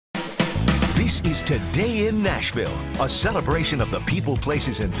This is Today in Nashville, a celebration of the people,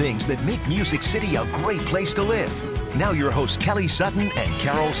 places, and things that make Music City a great place to live. Now your hosts, Kelly Sutton and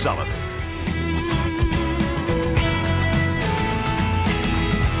Carole Sullivan.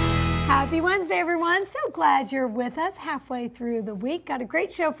 Happy Wednesday, everyone. So glad you're with us halfway through the week. Got a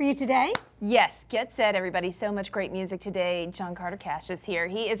great show for you today. Yes, get set, everybody. So much great music today. John Carter Cash is here.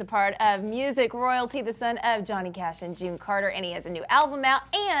 He is a part of music royalty, the son of Johnny Cash and June Carter, and he has a new album out.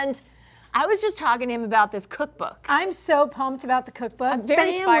 And I was just talking to him about this cookbook. I'm so pumped about the cookbook. I'm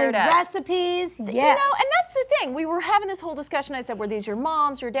very fired up. Recipes, yes. You know, and that's the thing. We were having this whole discussion. I said, were these your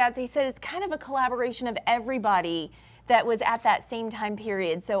moms, your dads? He said it's kind of a collaboration of everybody that was at that same time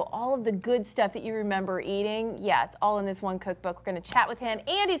period. So all of the good stuff that you remember eating, yeah, it's all in this one cookbook. We're going to chat with him,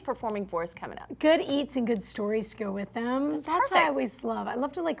 and he's performing for us coming up. Good eats and good stories to go with them. That's what I always love. I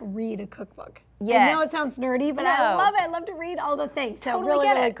love to read a cookbook. Yes. I know it sounds nerdy, but I love it. I love to read all the things. So Totally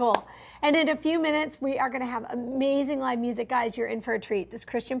really cool. And in a few minutes, we are going to have amazing live music. Guys, you're in for a treat. This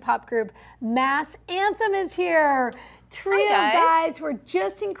Christian pop group, Mass Anthem, is here. Trio of guys who are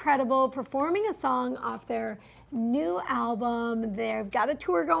just incredible, performing a song off their new album. They've got a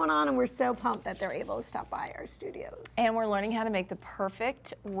tour going on, and we're so pumped that they're able to stop by our studios. And we're learning how to make the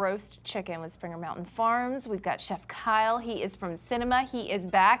perfect roast chicken with Springer Mountain Farms. We've got Chef Kyle. He is from Cinema. He is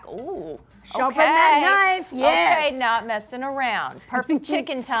back. Ooh, sharpen that knife. Yes. Okay, not messing around. Perfect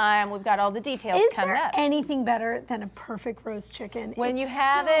chicken time. We've got all the details coming up. Is there anything better than a perfect roast chicken? When you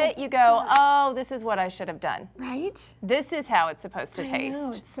have it, you go, oh, this is what I should have done. Right? This is how it's supposed to taste. I know,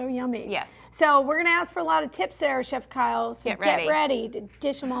 it's so yummy. Yes. So we're going to ask for a lot of tips there, Chef Kyle. So get ready to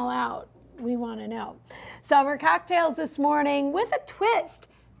dish them all out. We want to know. Summer cocktails this morning with a twist.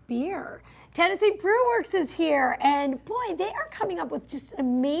 Beer. Tennessee Brew Works is here, and boy, they are coming up with just an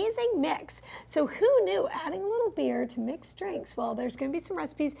amazing mix. So who knew adding a little beer to mixed drinks? Well, there's going to be some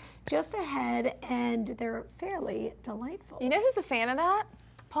recipes just ahead, and they're fairly delightful. You know who's a fan of that?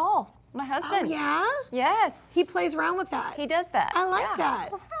 Paul, my husband. Oh, yeah? Yes. He plays around with that. He does that. I like that.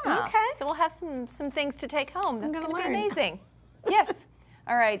 Okay. So we'll have some things to take home. That's going to to be amazing. Yes.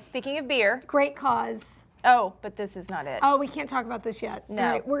 All right, speaking of beer. Great cause. Oh, but this is not it. Oh, we can't talk about this yet. No.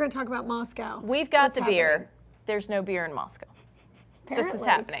 All right, we're going to talk about Moscow. We've got the beer. There's no beer in Moscow. Apparently. This is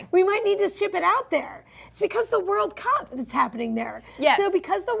happening. We might need to ship it out there. It's because the World Cup is happening there. Yes. So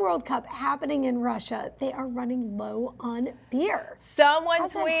because the World Cup happening in Russia, they are running low on beer. Someone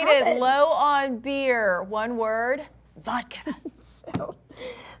tweeted low on beer. One word, vodka. So,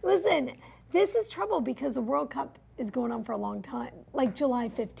 listen, this is trouble because the World Cup is going on for a long time, like July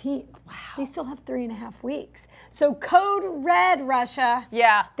 15th. Wow. They still have 3.5 weeks. So code red, Russia.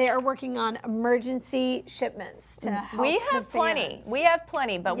 Yeah. They are working on emergency shipments to help We have the plenty. fans. We have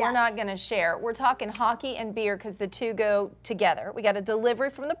plenty, but Yes. we're not going to share. We're talking hockey and beer because the two go together. We got a delivery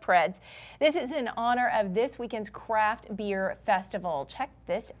from the Preds. This is in honor of this weekend's Craft Beer Festival. Check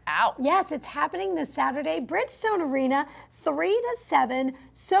this out. Yes, it's happening this Saturday, Bridgestone Arena, 3 to 7.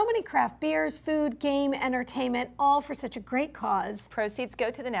 So many craft beers, food, game, entertainment, all for such a great cause. Proceeds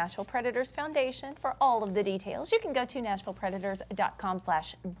go to the Nashville Predators Foundation. For all of the details, you can go to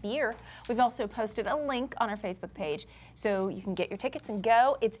nashvillepredators.com/beer. We've also posted a link on our Facebook page so you can get your tickets and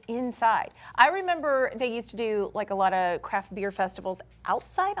go. It's inside. I remember they used to do like a lot of craft beer festivals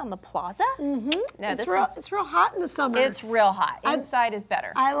outside on the plaza. Mm-hmm. No, it's real hot in the summer. It's real hot. Inside is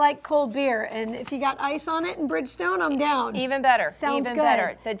better. I like cold beer, and if you got ice on it in Bridgestone, I'm down. Even better. Sounds even good.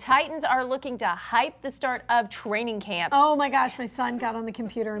 better. The Titans are looking to hype the start of training camp. Oh my gosh, my son got on the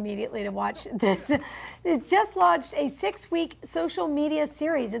computer immediately to watch this. It just launched a 6-week social media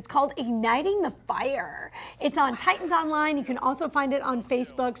series. It's called Igniting the Fire. It's on Titans Online. You can also find it on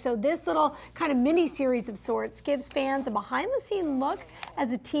Facebook. So this little kind of mini series of sorts gives fans a behind-the-scene look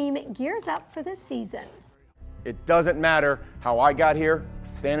as the team gears up for this season. It doesn't matter how I got here,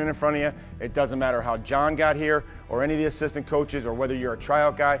 standing in front of you. It doesn't matter how John got here or any of the assistant coaches or whether you're a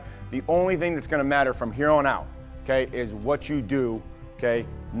tryout guy. The only thing that's going to matter from here on out, okay, is what you do, okay,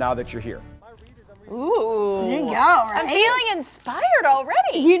 now that you're here. Ooh. There you go, right? I'm feeling inspired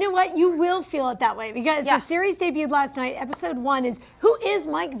already. You know what? You will feel it that way because the series debuted last night. Episode 1 is Who is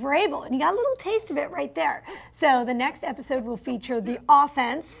Mike Vrabel? And you got a little taste of it right there. So the next episode will feature the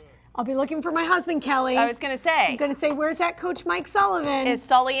offense. I'll be looking for my husband, Kelly. I was going to say. I'm going to say, where's that Coach Mike Sullivan? Is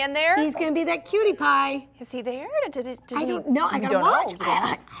Sully in there? He's going to be that cutie pie. Is he there? I don't know. I got to watch.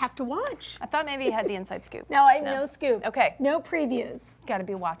 I have to watch. I thought maybe you had the inside scoop. No, I have no scoop. Okay. No previews. Got to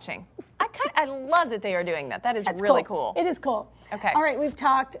be watching. I love that they are doing that. That is really cool. It is cool. Okay. All right, we've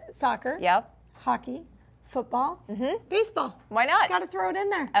talked soccer. Yep. Hockey, Football? Baseball. Why not? Got to throw it in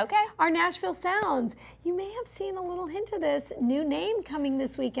there. Okay. Our Nashville Sounds. You may have seen a little hint of this. New name coming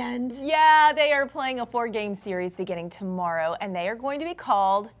this weekend. Yeah, they are playing a 4-game series beginning tomorrow, and they are going to be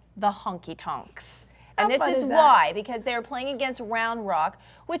called the Honky Tonks. And this is why, because they are playing against Round Rock,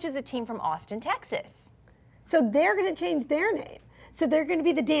 which is a team from Austin, Texas. So they're going to change their name. So they're going to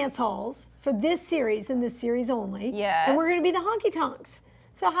be the dance halls for this series and this series only. Yes. And we're going to be the Honky Tonks.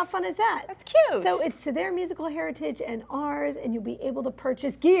 So how fun is that? That's cute. So it's to their musical heritage and ours, and you'll be able to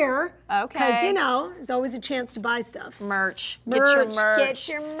purchase gear. Okay. Because, you know, there's always a chance to buy stuff. Merch. Get your merch. Get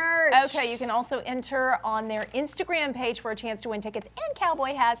your merch. Okay, you can also enter on their Instagram page for a chance to win tickets and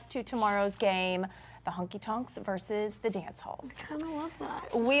cowboy hats to tomorrow's game, the Honky Tonks versus the Dance Halls. I kind of love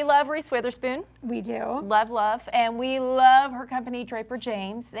that. We love Reese Witherspoon. We do. Love, love. And we love her company, Draper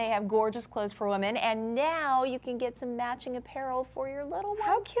James. They have gorgeous clothes for women. And now you can get some matching apparel for your little one.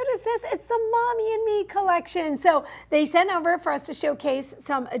 How cute is this? It's the Mommy and Me collection. So they sent over for us to showcase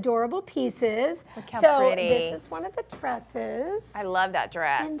some adorable pieces. Look how so pretty. this is one of the dresses. I love that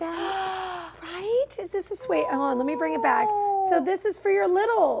dress. And then, right? Is this a sweet? Hold on, let me bring it back. So this is for your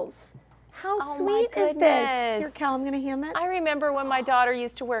littles. How sweet is this? Here, Cal, I'm going to hand that. I remember when my daughter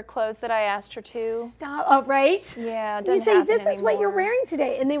used to wear clothes that I asked her to. Stop. Oh, right? Yeah, it You doesn't say, happen this is what you're anymore. wearing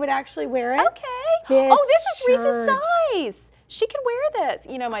today, and they would actually wear it. Okay. This this is Reese's shirt. size. She could wear this.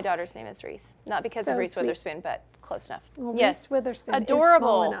 You know, my daughter's name is Reese. Not because of So Reese sweet. Witherspoon, but close enough. Well, Yes. Reese Witherspoon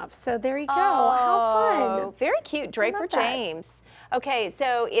Adorable. is small enough. So there you go. How fun. Very cute. Draper that. James. Okay,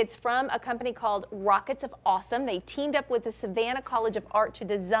 so it's from a company called Rockets of Awesome. They teamed up with the Savannah College of Art to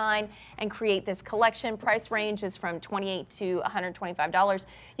design and create this collection. Price range is from $28 to $125.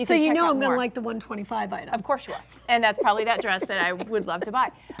 So you check know out I'm going to more. like the 125 item. Of course you are. And that's probably that dress that I would love to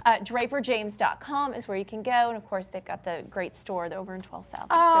buy. DraperJames.com is where you can go. And of course, they've got the great store over in 12 South.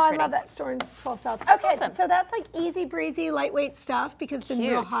 Oh, I love that store in 12 South. Okay, awesome. so that's like easy breezy, lightweight stuff because it's been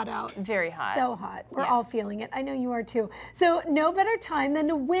real Cute. hot out. Very hot. So hot. We're Yeah. all feeling it. I know you are too. So no better time than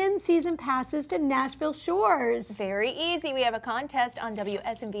to win season passes to Nashville Shores. Very easy. We have a contest on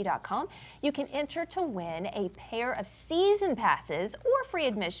WSMV.com. You can enter to win a pair of season passes or free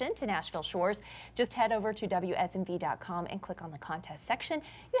admission to Nashville Shores. Just head over to WSMV.com and click on the contest section.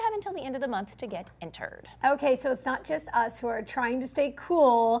 You have until the end of the month to get entered. Okay, so it's not just us who are trying to stay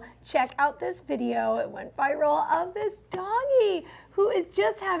cool. Check out this video. It went viral of this doggy who is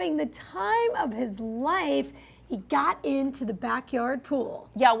just having the time of his life. He got into the backyard pool.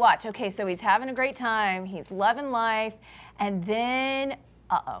 Yeah, watch. Okay, so he's having a great time. He's loving life. And then,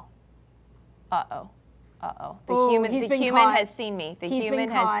 uh-oh. The human has seen me. The human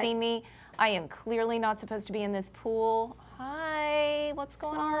has seen me. I am clearly not supposed to be in this pool. Hi, what's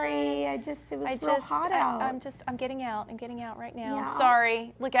going on? Sorry, it was real hot out. I'm getting out. I'm getting out right now. Yeah.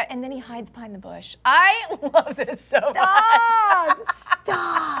 Sorry. Look at, and then he hides behind the bush. I love this so much.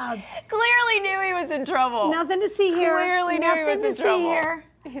 Stop! Clearly knew he was in trouble. Nothing to see here. Clearly knew he was Nothing in to see trouble. here.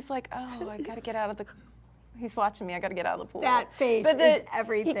 He's like, oh, I gotta get out of the. He's watching me. I gotta get out of the pool. That face is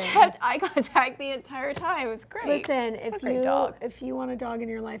everything. He kept eye contact the entire time. It was great. Listen, What a if you want a dog in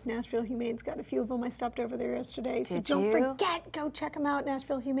your life, Nashville Humane's got a few of them. I stopped over there yesterday. So Did don't you? forget, go check them out,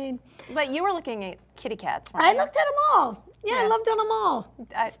 Nashville Humane. But you were looking at kitty cats, weren't I you? looked at them all. Yeah, I Yeah. loved on them all.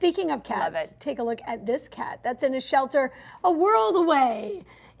 Speaking of love cats, it. take a look at this cat. That's in a shelter a world away.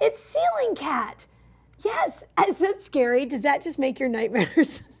 It's Ceiling Cat. Yes, is that scary? Does that just make your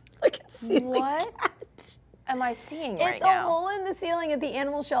nightmares? Look at Ceiling What? Cat. Am I seeing right It's a now? hole in the ceiling at the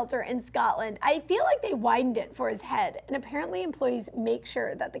animal shelter in Scotland. I feel like they widened it for his head, and apparently employees make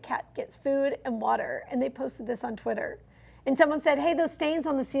sure that the cat gets food and water, and they posted this on Twitter. And someone said, hey, those stains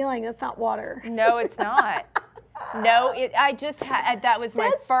on the ceiling, that's not water. No, it's not. No, I just had, that was my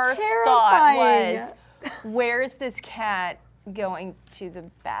That's first terrifying. thought was, where is this cat going to the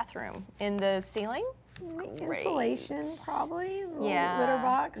bathroom? In the ceiling? Insulation, probably. Little Yeah. litter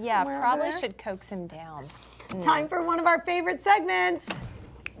box. Yeah, somewhere over probably there. should coax him down. Time for one of our favorite segments.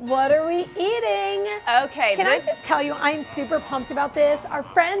 What are we eating? Okay, Can I just tell you, I'm super pumped about this. Our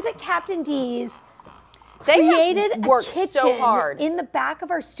friends at Captain D's They created have a worked kitchen so hard. in the back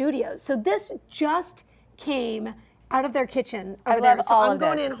of our studios. So this just came out of their kitchen I over there. love So all I'm of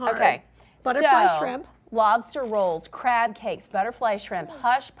going this. in hard. Okay. Butterfly So, shrimp. Lobster rolls, crab cakes, butterfly shrimp,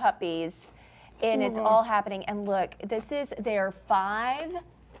 hush puppies, and it's all happening. And look, this is their Under five.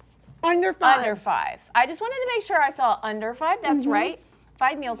 Under five. I just wanted to make sure I saw under five. That's right.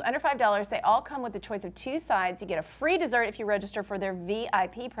 5 meals under $5. They all come with a choice of 2 sides. You get a free dessert if you register for their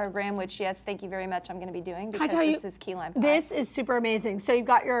VIP program, which, yes, thank you very much, I'm going to be doing because this is key lime pie. This is super amazing. So you've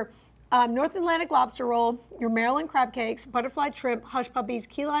got your North Atlantic lobster roll, your Maryland crab cakes, butterfly shrimp, hush puppies,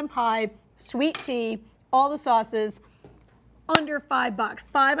 key lime pie, sweet tea, all the sauces, under $5.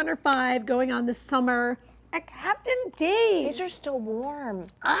 5 under 5 going on this summer at Captain D's. These are still warm.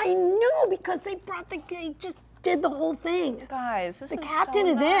 I know, because they just did the whole thing. Guys, this the is captain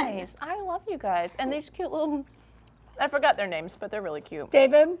so is nice. in. I love you guys. And these cute little, I forgot their names, but they're really cute.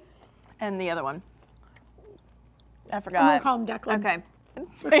 David? And the other one. I forgot. I'm going to call him Declan. Okay.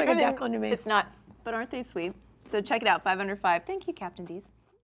 Looks like a Declan to me. It's not, but aren't they sweet? So check it out, 5 under 5. Thank you, Captain D's.